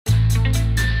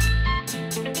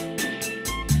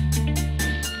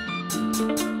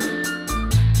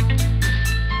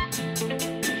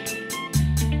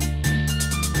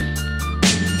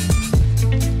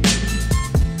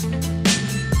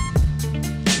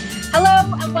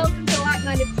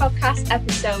Podcast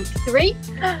episode 3,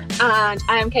 and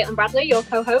I am Caitlin Bradley, your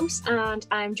co-host, and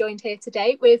I'm joined here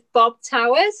today with Bob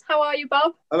Towers. How are you,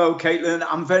 Bob? Hello, Caitlin.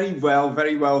 I'm very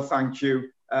well, thank you.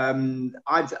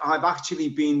 I've actually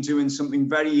been doing something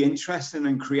very interesting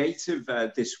and creative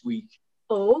this week.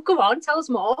 Oh, go on, tell us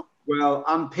more. Well,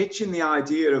 I'm pitching the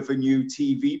idea of a new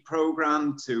TV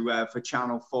program for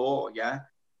Channel 4, yeah?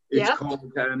 It's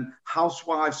called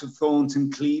Housewives of Thornton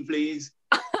Cleveleys.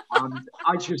 And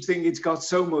I just think it's got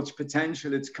so much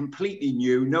potential. It's completely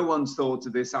new. No one's thought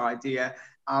of this idea.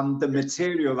 And the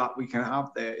material that we can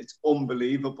have there, it's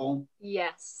unbelievable.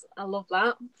 Yes, I love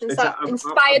that. Has that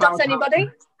inspired us, anybody?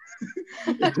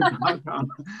 It's about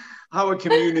how a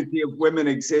community of women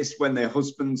exists when their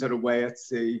husbands are away at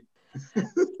sea.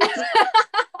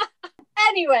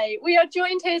 Anyway, we are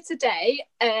joined here today,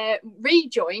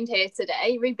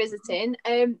 revisiting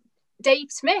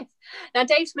Dave Smith. Now,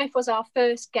 Dave Smith was our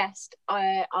first guest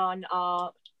on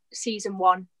our season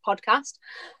 1 podcast.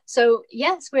 So,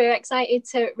 yes, we're excited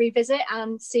to revisit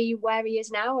and see where he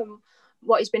is now and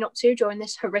what he's been up to during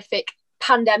this horrific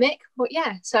pandemic. But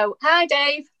yeah, so hi,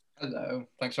 Dave. Hello.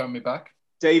 Thanks for having me back.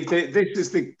 Dave, this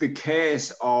is the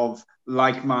curse of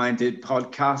like-minded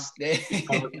podcasts.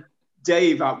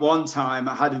 Dave, at one time,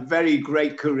 had a very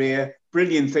great career.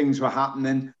 Brilliant things were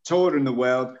happening, touring the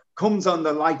world. Comes on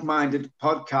the like-minded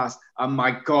podcast, and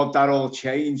my God, that all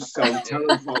changed. So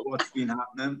tell us what's been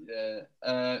happening.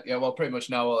 Well, pretty much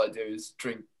now all I do is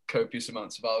drink copious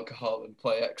amounts of alcohol and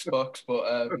play Xbox.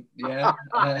 But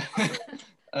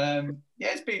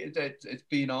it's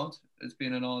been odd. It's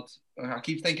been an odd. I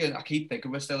keep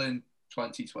thinking we're still in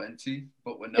 2020,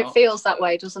 but we're not. It feels that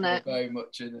way, doesn't it? We're very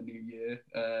much in a new year.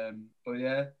 But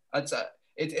yeah, I'd say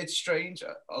it's strange.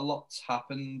 A lot's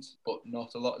happened, but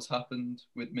not a lot has happened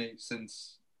with me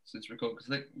since recording. Because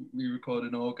I think we recorded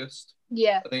in August.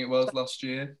 Yeah, I think it was last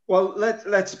year. Well,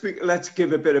 let's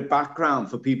give a bit of background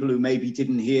for people who maybe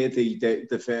didn't hear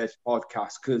the first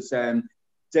podcast, because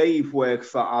Dave worked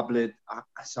for Adlib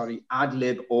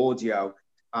Audio,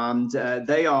 and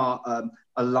they are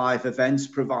a live events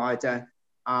provider,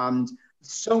 and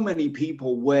so many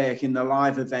people work in the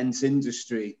live events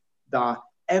industry that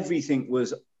everything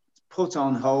was put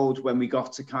on hold when we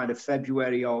got to kind of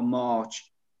February or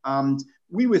March. And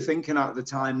we were thinking at the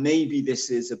time, maybe this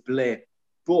is a blip,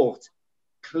 but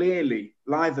clearly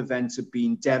live events have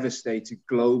been devastated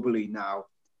globally now.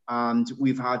 And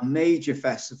we've had major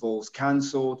festivals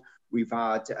cancelled. We've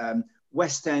had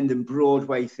West End and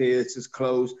Broadway theatres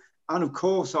closed. And of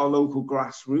course, our local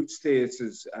grassroots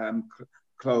theatres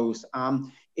closed.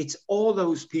 It's all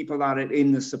those people that are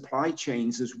in the supply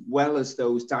chains as well as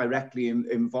those directly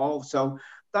involved. So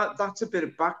that's a bit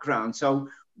of background. So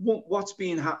what's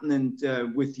been happening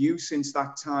with you since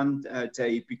that time,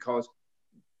 Dave? Because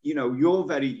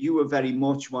you were very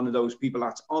much one of those people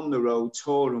that's on the road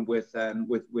touring with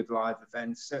live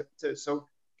events. So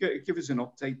give us an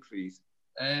update, please.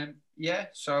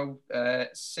 So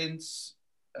since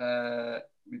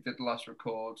we did the last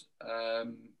record,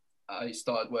 I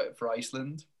started working for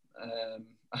Iceland.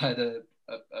 I had a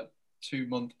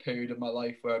 2-month period of my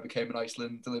life where I became an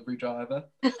Iceland delivery driver.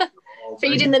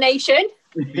 Feeding the nation.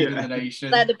 Feeding the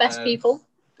nation. They're the best people.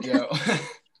 Yeah,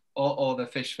 all the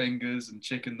fish fingers and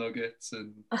chicken nuggets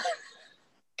and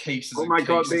cases. Oh my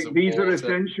God, these are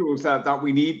essentials that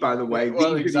we need, by the way.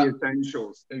 Well, these are the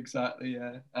essentials. Exactly,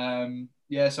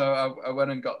 yeah. So I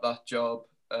went and got that job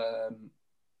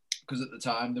because at the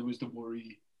time there was the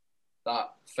worry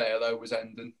that furlough was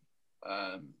ending,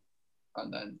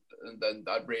 and then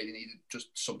I really needed just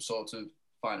some sort of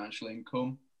financial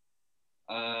income.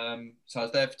 So I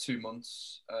was there for 2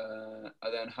 months. I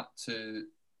then had to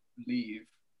leave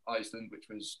Iceland, which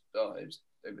was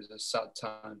it was a sad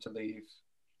time to leave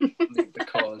the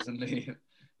cause and leave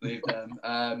them.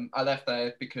 I left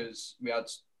there because we had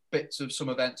bits of some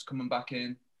events coming back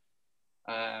in.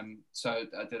 So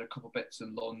I did a couple bits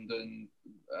in London,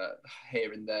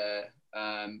 here and there,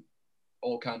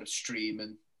 all kind of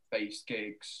streaming based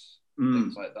gigs,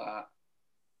 things like that.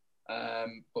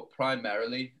 But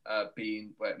primarily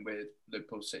working with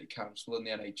Liverpool City Council and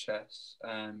the NHS,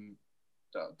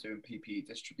 doing PPE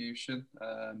distribution.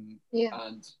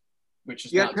 And which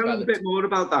is tell us a bit more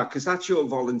about that, because that's your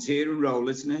volunteering role,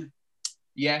 isn't it?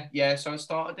 Yeah. So I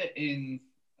started it in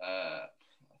I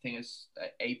think it's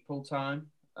April time,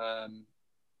 and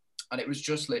it was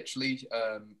just literally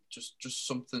just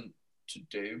something to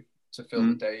do to fill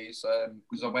the days,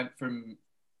 because I went from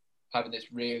having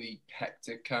this really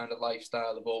hectic kind of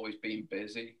lifestyle of always being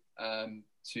busy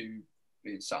to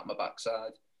being sat on my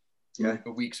backside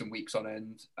for weeks and weeks on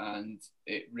end, and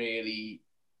it really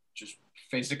just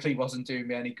physically wasn't doing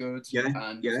me any good. Yeah,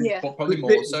 and yeah. but probably But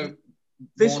more so.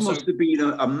 This must have been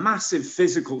a massive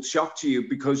physical shock to you,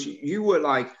 because you were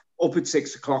like up at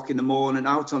 6 o'clock in the morning,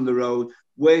 out on the road,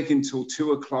 working till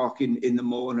 2 o'clock in the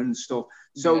morning and stuff.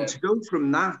 So to go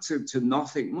from that to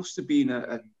nothing must have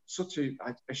been such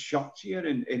a shock to you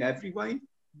in every way.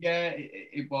 Yeah,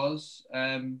 it was.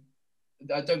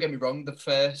 Don't get me wrong.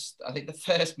 I think the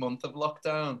first month of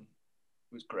lockdown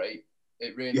was great.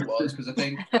 It really was, because I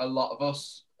think a lot of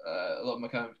us, a lot of my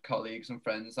kind of colleagues and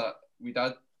friends, that we'd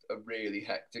had a really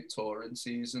hectic touring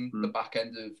season, the back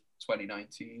end of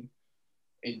 2019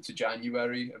 into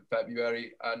January and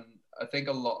February, and I think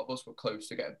a lot of us were close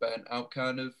to getting burnt out,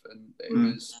 kind of, and it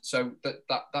was so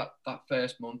that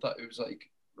first month that it was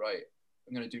like, right,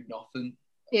 I'm gonna do nothing.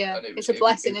 Yeah, it's a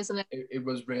blessing, isn't it? It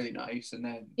was really nice, and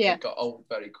then it got old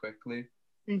very quickly.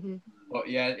 Mm-hmm. But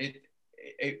yeah,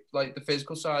 it like the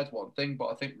physical side's one thing, but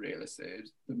I think realistically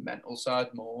is the mental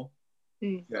side more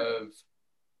of,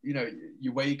 you know,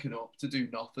 you're waking up to do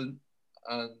nothing,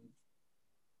 and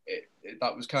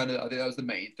that was kind of, I think that was the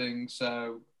main thing.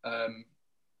 So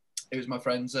it was my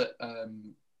friends at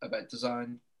Event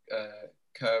Design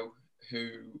Co,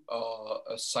 who are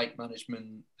a site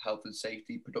management, health and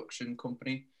safety production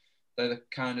company. They're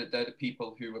the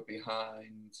people who are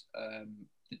behind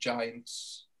the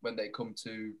Giants when they come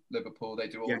to Liverpool. They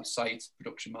do all the site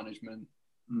production management.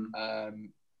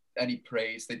 Any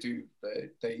praise they do,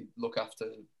 they look after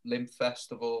Lymph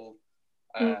Festival,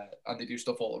 and they do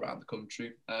stuff all around the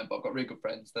country. But I've got really good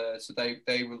friends there, so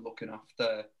they were looking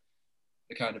after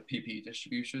the kind of PPE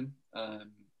distribution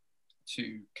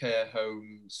to care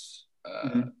homes,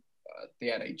 the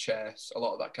NHS, a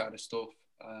lot of that kind of stuff.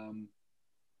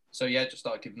 So yeah, just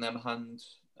started giving them a hand,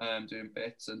 doing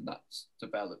bits, and that's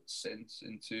developed since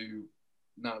into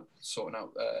now sorting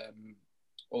out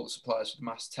all the supplies for the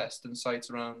mass testing sites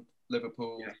around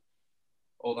Liverpool,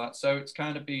 all that. So it's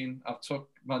kind of been, I've took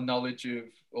my knowledge of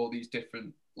all these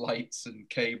different lights and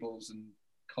cables and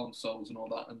consoles and all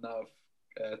that, and now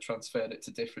I've transferred it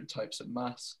to different types of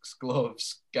masks,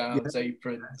 gloves, gowns,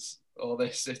 aprons, all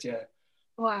this.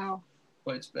 Wow.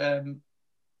 But it's been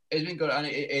good, and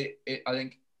it I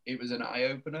think it was an eye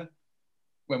opener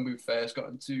when we first got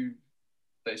into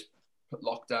this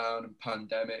lockdown and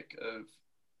pandemic of,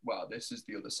 wow, this is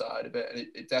the other side of it, and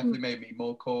it definitely made me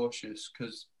more cautious,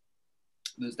 because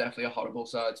there's definitely a horrible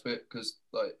side to it, because,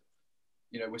 like,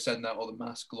 you know, we're sending out all the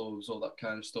mask, gloves, all that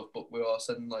kind of stuff, but we are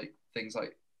sending like things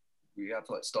like, we have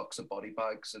like stocks of body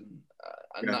bags and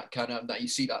that kind of, that you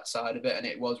see that side of it, and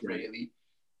it was really,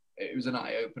 it was an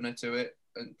eye opener to it,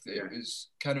 and it was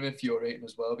kind of infuriating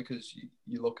as well, because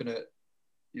you're looking at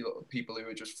people who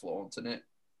are just flaunting it,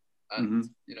 and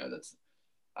you know, that's,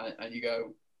 and you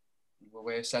go, well,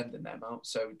 we're sending them out,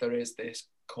 so there is this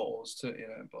cause to, you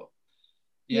know, but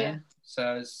doing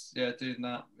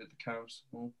that with the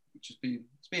council, which has been,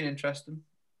 it's been interesting.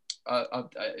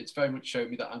 It's very much shown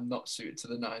me that I'm not suited to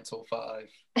the 9 till 5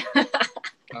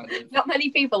 kind of. Not many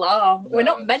people are. No. We're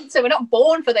not meant to. We're not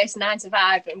born for this 9 to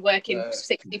 5 and working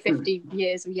 60, 50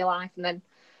 years of your life and then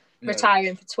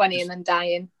retiring for 20 and then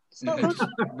dying. Just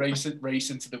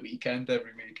racing to the weekend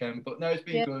every weekend. But no, it's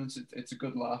been good. It's a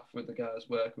good laugh with the guys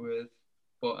working with.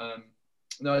 But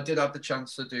no, I did have the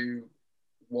chance to do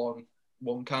one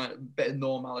kind of bit of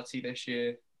normality this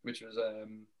year, which was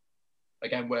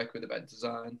again work with Event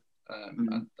Design.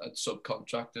 And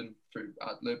subcontracting through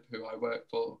Adlib, who I work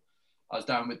for. I was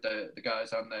down with the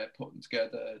guys down there putting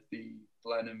together the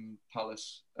Blenheim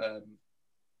Palace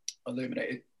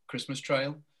illuminated Christmas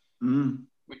trail,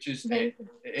 which is it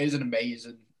is an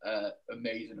amazing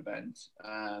event.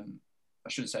 I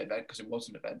shouldn't say event because it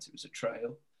wasn't an event; it was a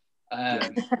trail.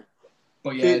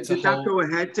 But yeah, did that go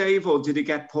ahead, Dave, or did it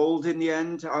get pulled in the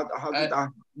end? How did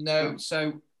that? No,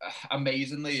 so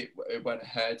amazingly, it went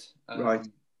ahead. Right.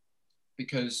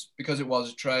 Because it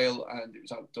was a trail and it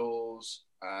was outdoors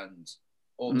and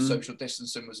all the social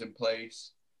distancing was in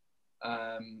place.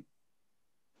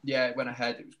 It went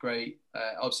ahead. It was great.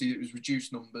 Obviously, it was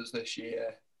reduced numbers this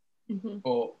year,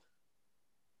 but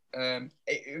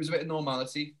it was a bit of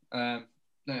normality. Don't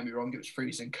get me wrong, it was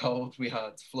freezing cold. We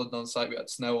had flooding on site. We had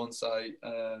snow on site.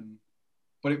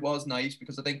 But it was nice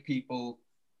because I think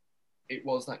it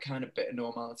was that kind of bit of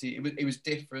normality. It was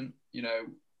different, you know,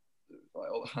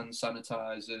 like all the hand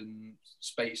sanitizing,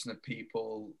 spacing of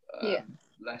people,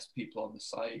 less people on the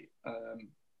site.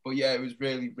 But yeah, it was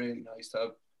really, really nice to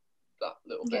have that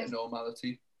little bit of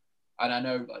normality. And I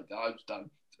know, like, I'm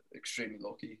extremely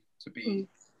lucky to be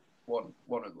one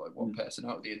person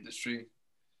out of the industry.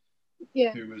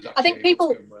 Yeah, who was I think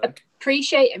people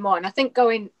appreciate it more, and I think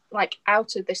going like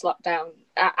out of this lockdown,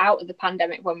 out of the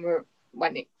pandemic, when we're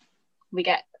we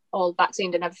get all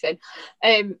vaccinated and everything,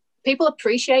 people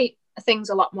appreciate things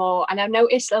a lot more, and I've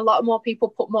noticed a lot more people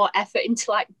put more effort into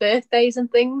like birthdays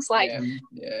and things, like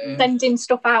sending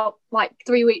stuff out like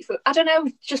 3 weeks. I don't know,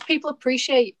 just people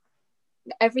appreciate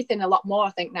everything a lot more,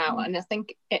 I think, now. And I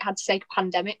think it had to take a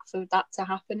pandemic for that to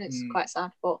happen. It's quite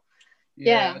sad, but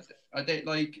I think,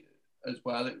 like, as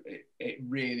well, it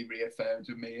really reaffirmed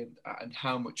with me and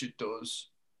how much it does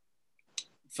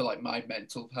for like my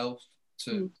mental health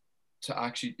to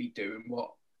actually be doing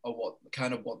what I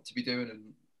kind of want to be doing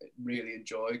and really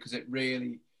enjoy, because it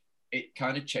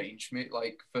kind of changed me,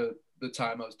 like, for the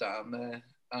time I was down there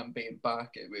and being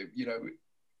back, it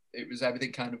was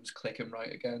everything kind of was clicking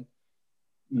right again.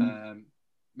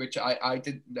 Which I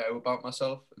didn't know about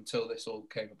myself until this all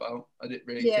came about. I didn't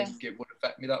really think it would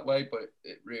affect me that way, but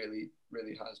it really,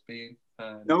 really has been.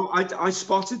 No, I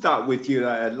spotted that with you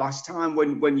last time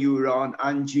when you were on,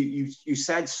 and you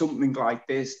said something like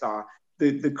this, that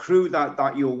the crew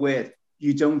that you're with,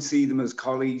 you don't see them as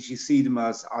colleagues, you see them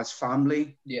as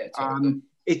family. Yeah, totally.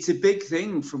 It's a big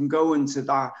thing from going to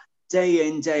that day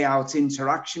in, day out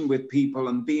interaction with people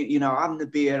and being, having a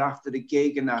beer after the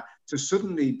gig, and that to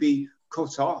suddenly be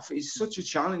cut off is such a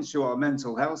challenge to our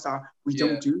mental health that we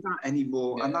don't do that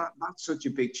anymore. And that's such a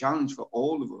big challenge for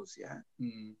all of us.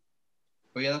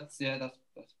 But that's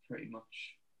pretty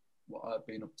much what I've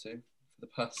been up to for the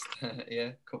past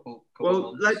couple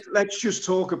well, months. let's just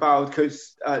talk about,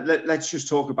 let's just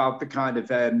talk about the kind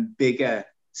of bigger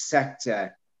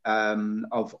sector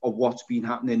of what's been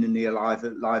happening in the live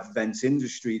events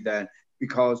industry then,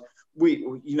 because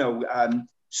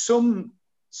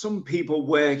some people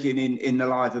working in the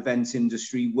live events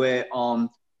industry were on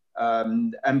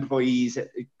employees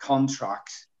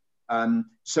contracts,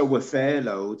 so were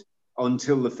furloughed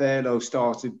until the furlough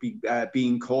started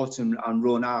being caught and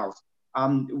run out.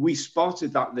 We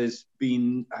spotted that there's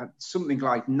been something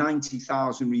like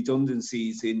 90,000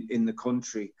 redundancies in the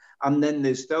country. And then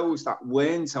there's those that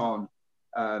weren't on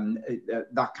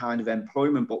that kind of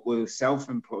employment, but were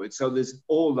self-employed. So there's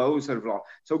all those that have lost.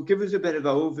 So give us a bit of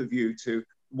an overview to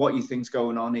what you think's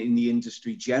going on in the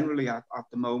industry generally at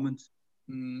the moment.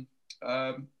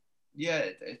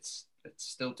 It's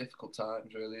still difficult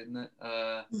times, really, isn't it?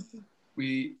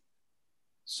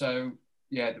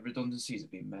 The redundancies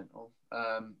have been mental.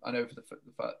 I know for the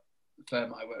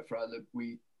firm I work for,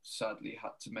 we sadly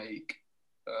had to make,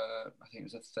 I think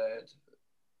it was a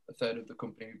third of the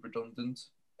company redundant,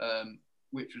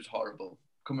 which was horrible.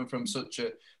 Coming from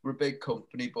we're a big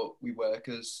company, but we work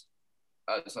as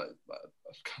like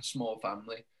a small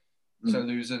family. So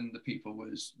losing the people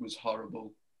was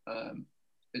horrible.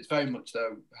 It's very much,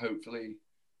 though, hopefully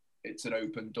it's an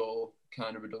open door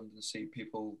kind of redundancy.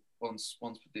 People, once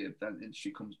the event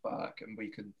industry comes back and we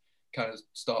can kind of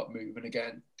start moving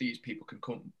again, these people can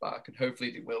come back, and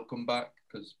hopefully they will come back,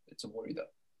 because it's a worry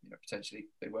that potentially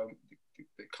they won't,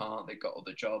 they can't, they've got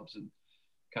other jobs and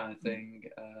kind of thing.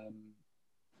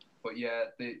 But yeah,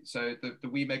 the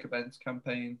We Make Events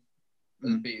campaign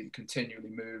has been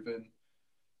continually moving,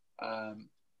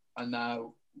 and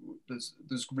now there's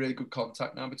really good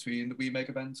contact now between the We Make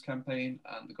Events campaign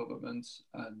and the government,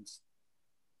 and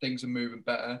things are moving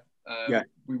better.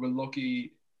 We were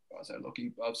lucky. I say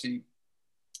lucky. Obviously,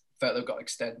 furlough got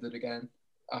extended again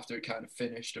after it kind of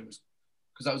finished, and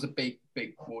because that was a big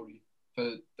worry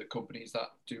for the companies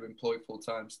that do employ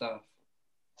full-time staff,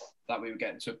 that we were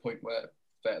getting to a point where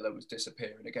furlough was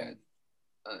disappearing again.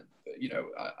 And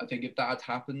I think if that had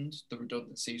happened, the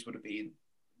redundancies would have been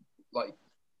like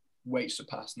way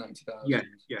surpassed 90,000.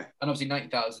 Yeah. And obviously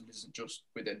 90,000 isn't just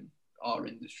within our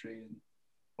industry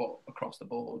but across the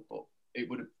board, but it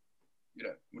would have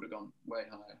gone way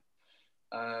higher.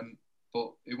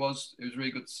 But it was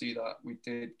really good to see that we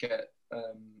did get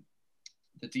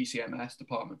the DCMS,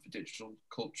 Department for Digital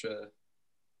Culture,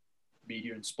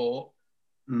 Media and Sport,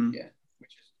 which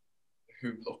is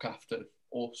who look after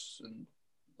us and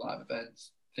live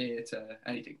events, theatre,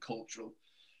 anything cultural,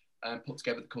 and put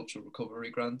together the Cultural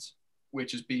Recovery Grant,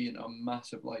 which has been a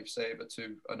massive lifesaver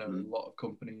to, I know, a lot of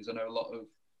companies. I know a lot of,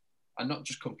 and not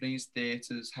just companies,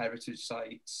 theatres, heritage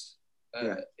sites.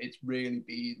 It's really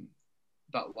been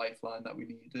that lifeline that we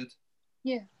needed.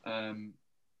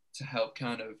 To help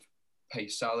kind of pay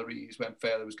salaries when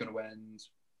furlough was going to end,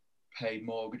 pay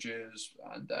mortgages,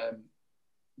 and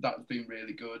that's been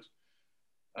really good.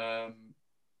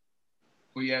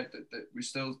 But yeah, we're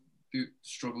still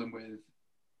struggling with.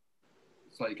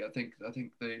 It's like I think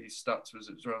the stats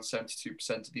was around 72%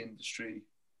 of the industry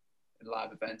in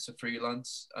live events are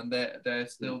freelance, and they're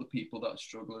still the people that are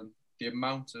struggling. The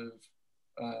amount of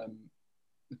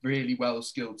really well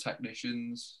skilled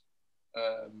technicians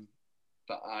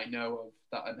that I know of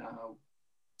that are now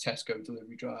Tesco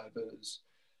delivery drivers,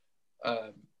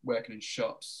 working in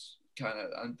shops, kind of,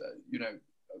 and you know,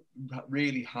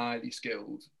 really highly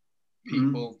skilled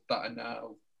people that are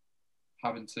now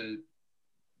having to,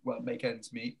 well, make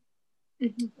ends meet.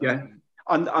 Yeah,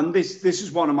 and this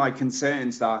is one of my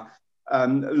concerns, that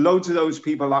loads of those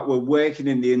people that were working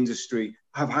in the industry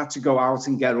have had to go out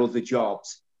and get other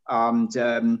jobs, and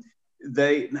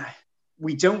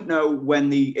we don't know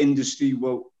when the industry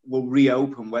will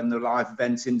reopen, when the live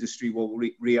events industry will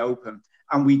reopen.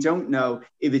 And we don't know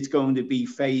if it's going to be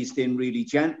phased in really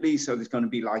gently. So there's going to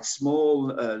be like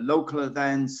small local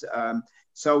events.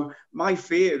 So my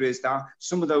fear is that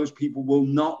some of those people will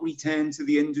not return to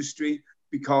the industry,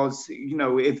 because, you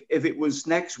know, if it was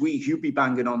next week, you'd be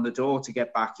banging on the door to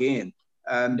get back in.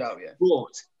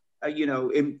 But, you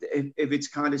know, if it's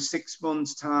kind of 6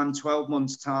 months time, 12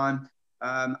 months time,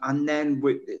 and then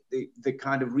with the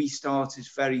kind of restart is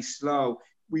very slow,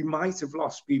 we might have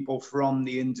lost people from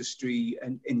the industry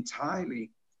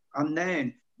entirely. And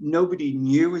then nobody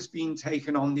new has been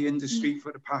taken on the industry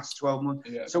for the past 12 months.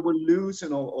 Yeah. So we're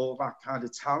losing all that kind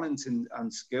of talent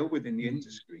and skill within the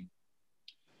industry.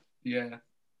 Yeah,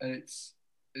 and it's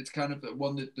kind of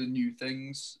one of the new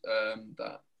things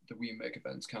that the We Make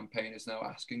Events campaign is now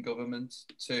asking governments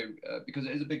to, because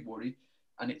it is a big worry,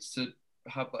 and it's to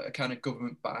have like a kind of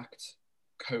government-backed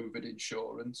COVID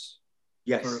insurance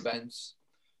for events.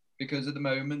 Because at the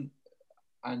moment,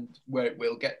 and where it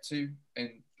will get to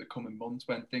in the coming months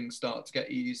when things start to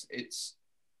get eased, it's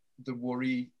the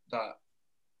worry that,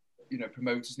 you know,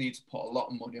 promoters need to put a lot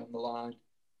of money on the line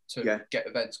to get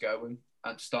events going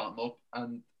and start them up.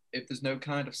 And if there's no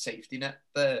kind of safety net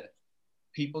there,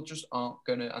 people just aren't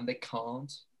going to, and they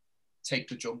can't take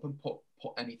the jump and put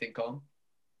anything on.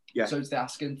 Yeah. So it's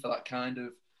asking for that kind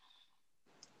of,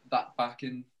 that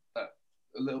backing, that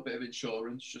a little bit of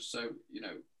insurance, just so, you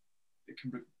know, it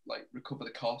can recover the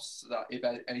costs, that if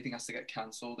anything has to get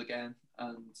cancelled again,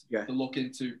 and to look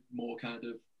into more kind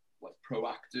of like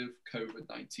proactive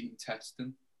COVID-19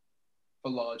 testing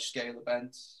for large scale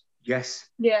events. Yes.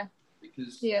 Yeah.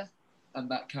 Because and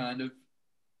that kind of,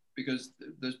 because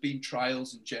there's been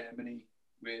trials in Germany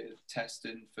with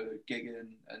testing for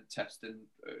gigging and testing.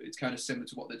 It's kind of similar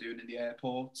to what they're doing in the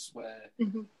airports, where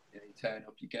you turn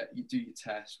up, you do your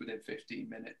test within 15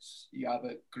 minutes. You have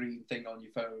a green thing on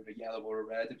your phone, a yellow or a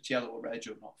red. If it's yellow or red,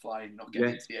 you're not flying, not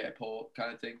getting into the airport,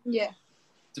 kind of thing. Yeah.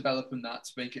 Developing that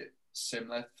to make it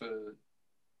similar for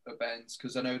events,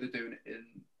 because I know they're doing it in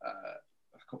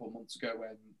a couple of months ago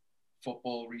when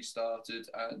football restarted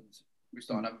and we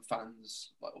started having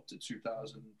fans, like up to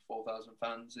 2,000, 4,000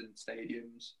 fans in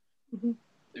stadiums.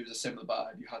 It was a similar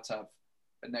vibe. You had to have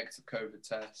a negative COVID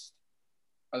test.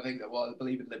 I think that, well, I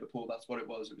believe in Liverpool, that's what it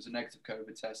was. It was a negative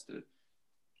COVID test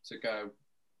to go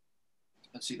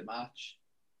and see the match.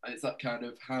 And it's that kind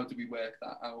of, how do we work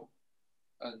that out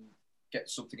and get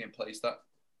something in place that,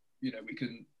 you know, we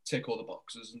can tick all the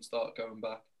boxes and start going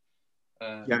back.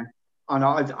 And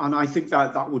I think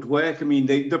that would work. I mean,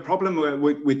 the problem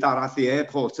with that at the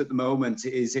airport at the moment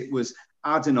is it was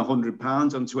adding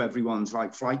 £100 onto everyone's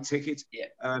like flight ticket.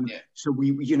 So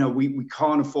we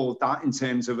can't afford that in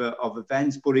terms of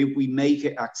events. But if we make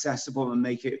it accessible and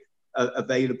make it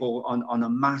available on a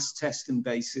mass testing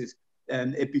basis,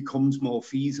 it becomes more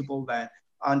feasible there.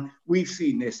 And we've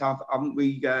seen this, haven't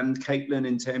we, Caitlin,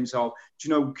 in terms of,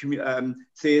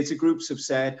 theatre groups have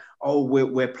said, oh,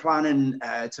 we're planning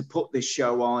to put this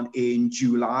show on in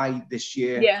July this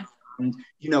year. Yeah. And,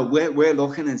 we're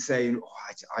looking and saying,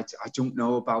 oh, I don't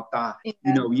know about that. Yeah.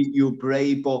 You're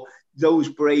brave, but those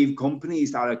brave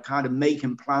companies that are kind of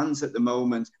making plans at the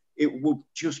moment, it would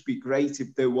just be great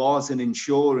if there was an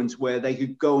insurance where they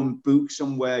could go and book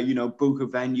somewhere, book a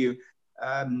venue,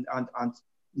 and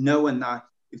knowing that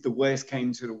if the worst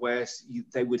came to the worst,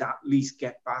 they would at least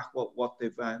get back what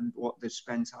they've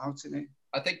spent out in it.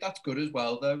 I think that's good as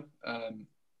well, though.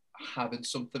 Having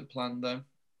something planned, though.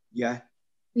 Yeah.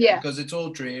 Because it's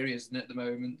all dreary, isn't it, at the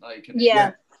moment?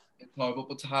 It's horrible.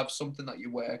 But to have something that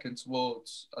you're working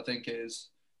towards, I think it's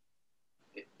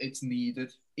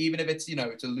needed. Even if it's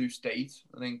it's a loose date.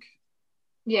 I think.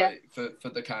 Yeah. For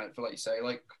like you say,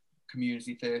 like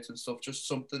community theatre and stuff, just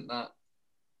something that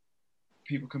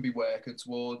people can be working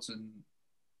towards and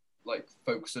like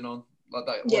focusing on, like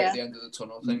that light at the end of the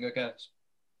tunnel thing, I guess.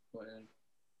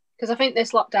 Because I think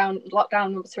this lockdown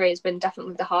number 3 has been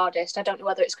definitely the hardest. I don't know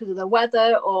whether it's because of the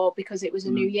weather or because it was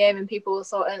a new year and people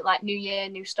thought like new year,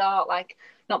 new start, like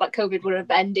not that COVID would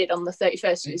have ended on the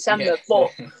 31st of December,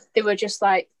 but they were just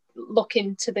like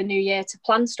looking to the new year to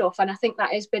plan stuff. And I think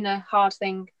that has been a hard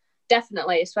thing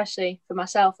definitely, especially for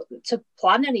myself, to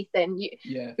plan anything.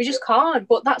 Yeah. We just can't.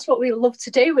 But that's what we love to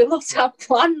do. We love to have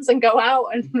plans and go out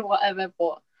and whatever.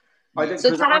 But I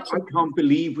can't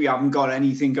believe we haven't got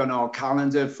anything on our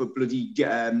calendar for bloody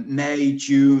May,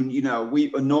 June. You know, we're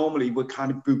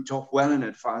kind of booked off well in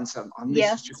advance, and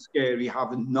this is just scary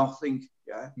having nothing.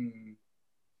 Yeah,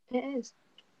 it is.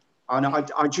 And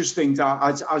I just think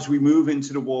that as we move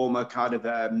into the warmer kind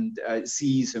of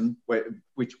season,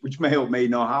 which may or may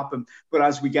not happen, but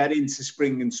as we get into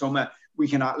spring and summer, we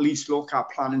can at least look at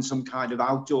planning some kind of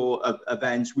outdoor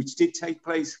events, which did take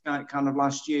place kind of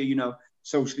last year, you know,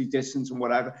 socially distanced and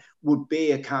whatever, would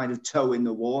be a kind of toe in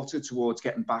the water towards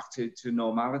getting back to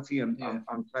normality and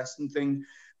testing things.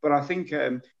 But I think,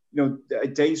 you know,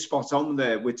 Dave's spot on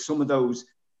there with some of those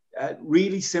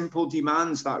really simple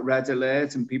demands that Red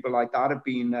Alert and people like that have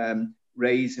been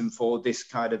raising for this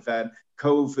kind of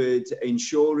COVID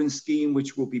insurance scheme,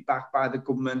 which will be backed by the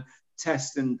government,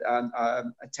 testing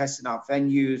our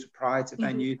venues prior to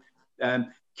venue,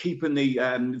 keeping the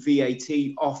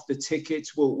VAT off the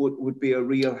tickets would be a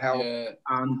real help,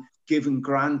 and giving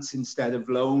grants instead of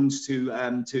loans to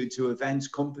events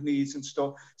companies and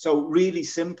stuff. So really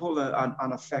simple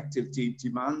and effective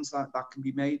demands that can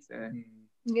be made there.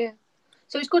 Yeah.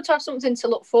 So it's good to have something to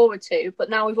look forward to, but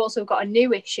now we've also got a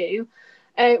new issue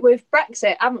with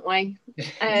Brexit, haven't we?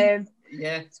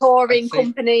 Touring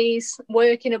companies,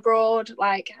 working abroad.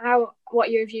 Like, what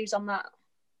are your views on that?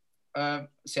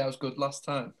 See, I was good last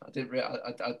time. I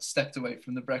stepped away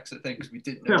from the Brexit thing because we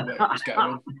didn't know where it was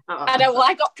going. I know. Well,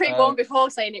 I got pre-warned before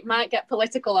saying it might get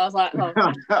political. I was like, oh,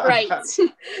 great,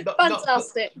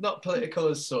 fantastic. Not political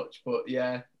as such, but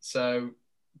yeah. So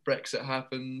Brexit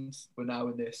happened. We're now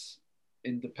in this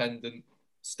independent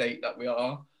state that we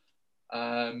are,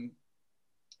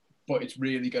 but it's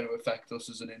really going to affect us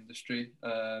as an industry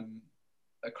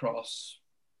across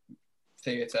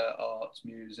theatre, arts,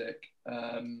 music.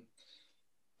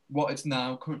 What it's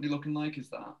now currently looking like is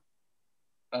that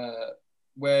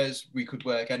whereas we could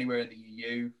work anywhere in the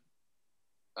EU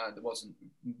and there wasn't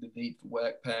the need for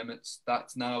work permits,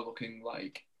 that's now looking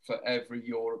like for every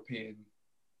European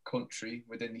country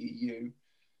within the EU,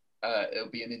 it'll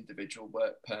be an individual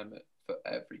work permit for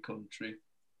every country.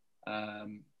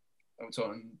 I'm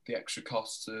talking the extra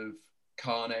costs of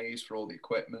carnets for all the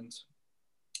equipment,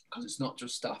 because it's not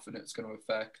just staffing it's going to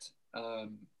affect.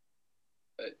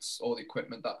 It's all the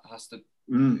equipment that has to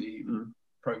be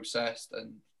processed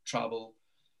and travel,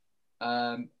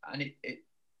 and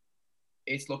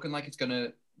it's looking like it's going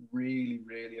to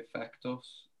really affect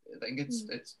us. I think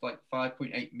it's like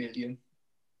 5.8 million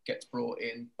gets brought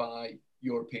in by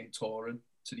European touring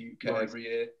to the UK every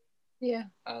year. Yeah,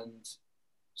 and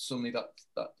suddenly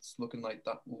that's looking like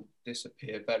that will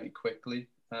disappear very quickly.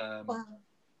 Wow.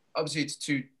 Obviously, it's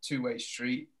two-way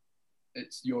street.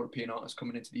 It's European artists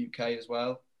coming into the UK as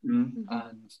well,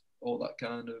 and all that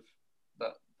kind of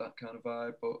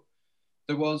vibe. But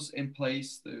there was in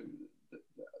place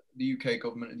the UK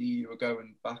government and the EU are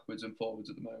going backwards and forwards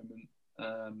at the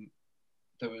moment.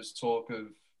 There was talk of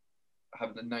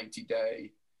having a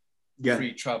 90-day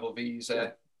free travel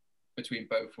visa between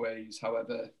both ways.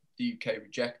 However, the UK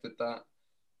rejected that,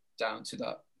 down to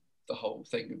the whole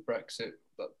thing of Brexit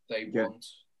that they want.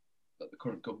 That the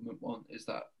current government want is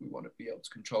that we want to be able to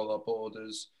control our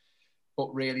borders,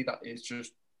 but really that is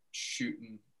just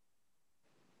shooting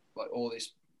like all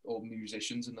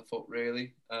musicians in the foot,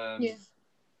 really.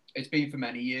 It's been for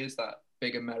many years that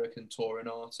big American touring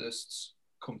artists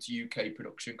come to UK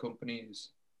production companies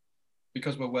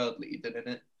because we're world leading in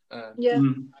it. They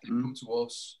come to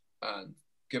us and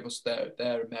give us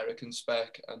their American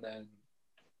spec, and then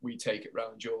we take it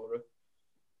around Europe.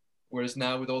 Whereas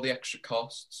now, with all the extra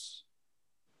costs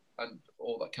and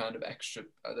all that kind of extra,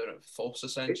 I don't know, fuss,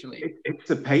 essentially. It's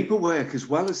the paperwork as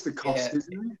well as the cost,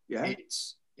 isn't it? Yeah.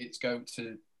 It's going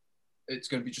to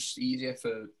be just easier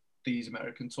for these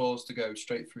American tours to go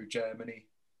straight through Germany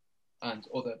and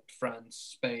other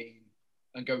France, Spain,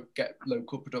 and go get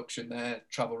local production there,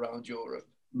 travel around Europe,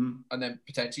 and then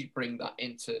potentially bring that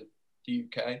into the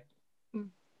UK,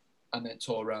 and then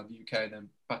tour around the UK, and then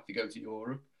back to go to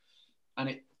Europe.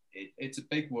 And it's a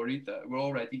big worry that we're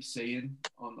already seeing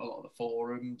on a lot of the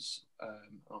forums,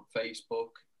 on Facebook,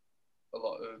 a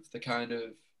lot of the kind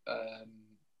of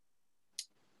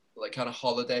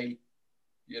holiday,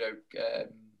 I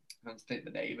can't think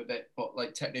the name of it, but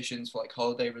like technicians for like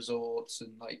holiday resorts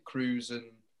and like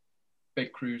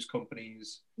big cruise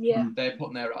companies. Yeah, they're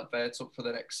putting their adverts up for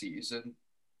the next season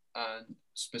and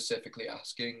specifically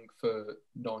asking for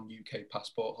non-UK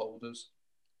passport holders.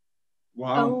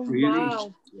 Wow, Oh, really?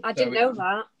 wow. I didn't know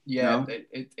that. Yeah, No.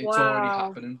 it's Wow. already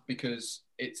happening because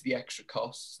it's the extra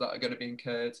costs that are going to be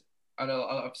incurred. And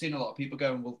I've seen a lot of people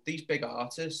going, well, these big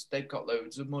artists, they've got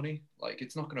loads of money. Like,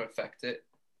 it's not going to affect it,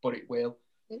 but it will.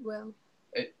 It will.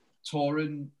 The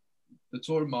touring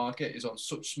market is on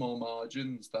such small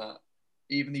margins that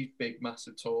even these big,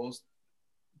 massive tours,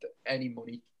 any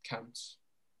money counts.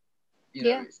 You know,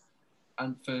 Yes.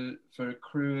 and for a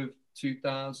crew of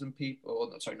 2,000 people,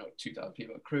 or sorry, not 2,000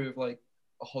 people, a crew of like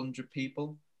 100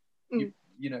 people, you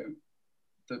know,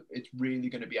 it's really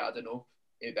going to be adding up.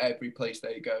 If every place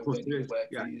they go, they need a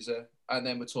work visa, and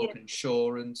then we're talking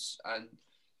insurance, and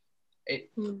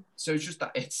so it's just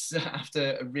that it's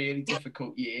after a really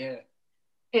difficult year.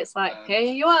 It's like, here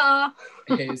you are.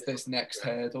 Here's this next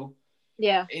hurdle.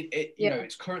 Yeah. You know,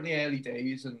 it's currently early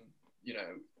days, and you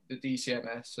know, the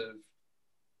DCMS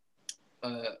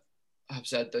have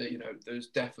said that, you know, there's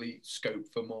definitely scope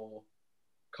for more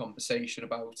conversation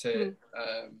about it.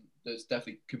 There's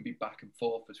definitely can be back and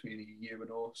forth between you and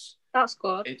us. That's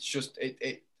good. It's just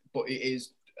but it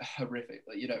is horrific.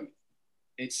 Like, you know,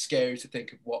 it's scary to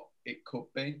think of what it could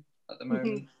be at the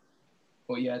moment.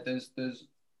 But yeah, there's a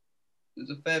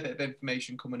fair bit of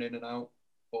information coming in and out,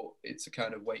 but it's a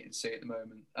kind of wait and see at the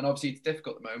moment. And obviously it's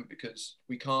difficult at the moment because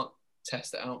we can't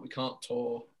test it out, we can't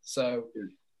tour. So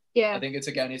I think it's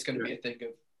going to be a thing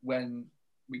of when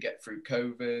we get through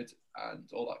COVID and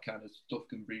all that kind of stuff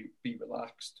can be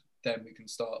relaxed, then we can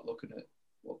start looking at,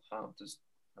 well, how does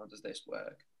this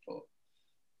work? But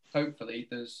hopefully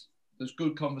there's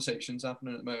good conversations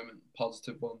happening at the moment,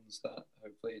 positive ones, that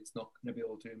hopefully it's not going to be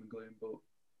all doom and gloom, but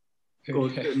who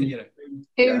knows?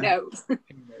 Who knows?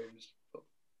 But,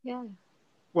 yeah.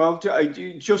 Well,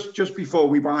 just before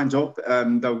we wind up,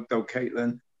 though,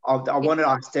 Caitlin, I want to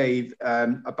ask Dave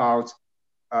about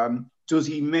does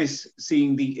he miss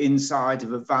seeing the inside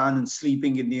of a van and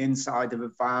sleeping in the inside of a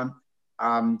van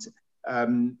and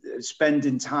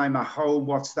spending time at home?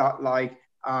 What's that like?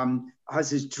 Has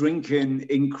his drinking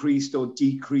increased or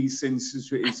decreased since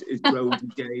his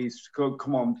roadie days?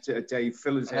 Come on, Dave,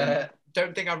 fill us in.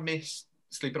 Don't think I miss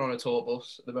sleeping on a tour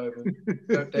bus at the moment.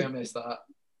 Don't think I miss that.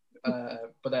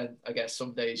 But then I guess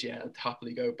some days, I'd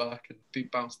happily go back and be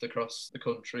bounced across the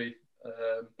country.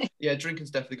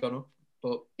 Drinking's definitely gone up,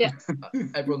 but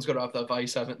everyone's got to have their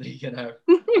vice, haven't they? You know.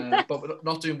 But we're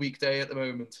not doing weekday at the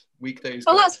moment. Weekdays.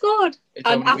 Oh, that's good. It's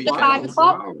only after weekends. 5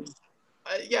 o'clock.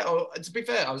 To be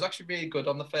fair, I was actually really good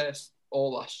on the first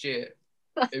all last year.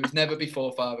 It was never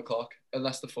before 5 o'clock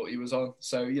unless the footy was on.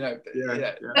 So, you know,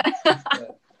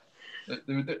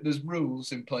 there's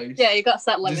rules in place. Yeah, you got to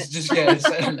set limits. Just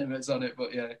set limits on it,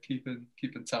 but keeping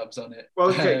tabs on it.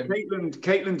 Well,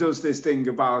 Caitlin does this thing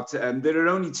about there are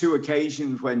only 2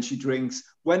 occasions when she drinks: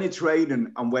 when it's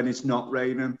raining and when it's not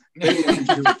raining.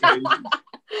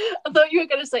 I thought you were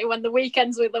going to say when the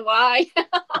weekends with the Y.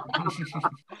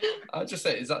 I'll just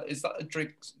say, is that a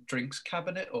drinks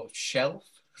cabinet or shelf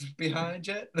behind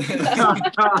you?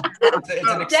 It's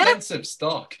an extensive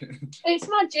stock. It's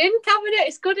my gin cabinet.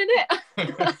 It's good, isn't it?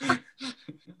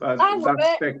 That's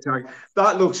spectacular.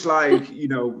 That looks like, you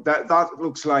know, that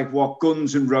looks like what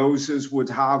Guns N' Roses would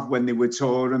have when they were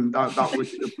touring. But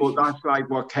that's like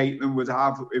what Caitlin would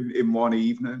have in one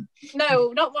evening.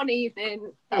 No, not one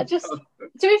evening. Just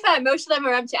to be fair, most of them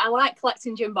are empty. I like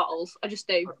collecting gin bottles. I just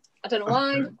do. I don't know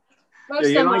why. Most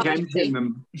of them like are emptying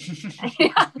them.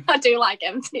 I do like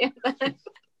emptying them.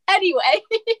 Anyway.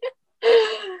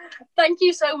 Thank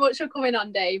you so much for coming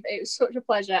on, Dave. It was such a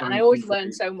pleasure, and I always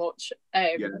learn so much.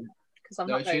 Because I'm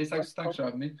not very thanks for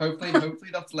having me. Hopefully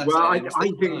that's less. Well, I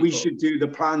think we should do the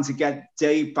plan to get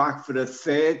Dave back for a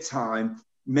 3rd time,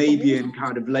 maybe in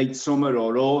kind of late summer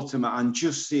or autumn, and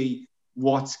just see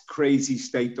what crazy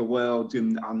state the world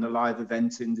and the live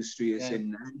event industry is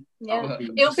in now. Yeah,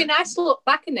 it'll be nice to look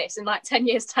back in this in like 10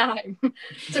 years' time,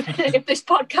 if this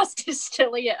podcast is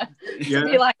still here, to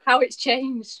be like how it's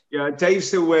changed. Yeah, Dave's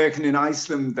still working in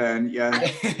Iceland then,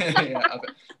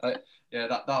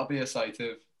 that'll be a sight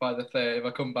of by the 3rd. If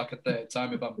I come back a 3rd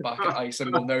time, if I'm back at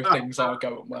Iceland, we'll know things are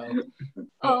going well.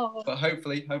 But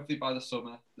hopefully by the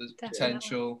summer, there's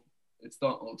potential. It's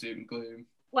not all doom and gloom.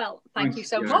 Well, thank you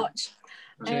so much.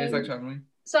 Cheers, thanks for having me.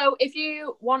 So if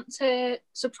you want to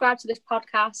subscribe to this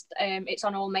podcast, it's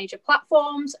on all major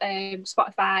platforms,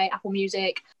 Spotify, Apple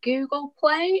Music, Google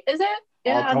Play, is it?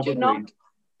 Yeah, probably.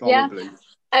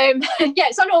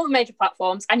 It's on all the major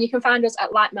platforms, and you can find us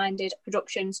at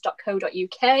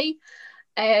likemindedproductions.co.uk.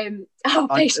 Our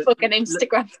Facebook and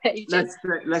Instagram pages.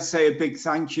 Let's say a big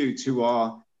thank you to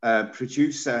our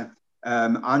producer,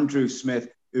 Andrew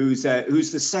Smith, who's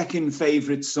the second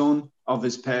favourite son of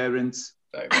his parents.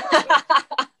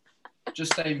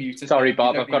 Just stay muted. Sorry,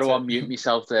 Bob, I've got to unmute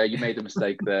myself there. You made a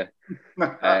mistake there.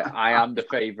 I am the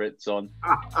favourite son.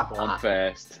 On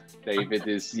first. David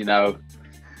is, you know,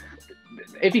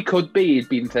 if he could be, he'd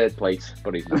be in third place,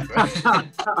 but he's not.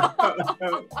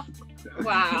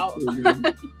 Wow.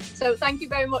 So thank you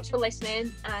very much for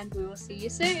listening, and we will see you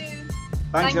soon.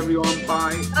 Thanks everyone.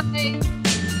 Bye. Bye.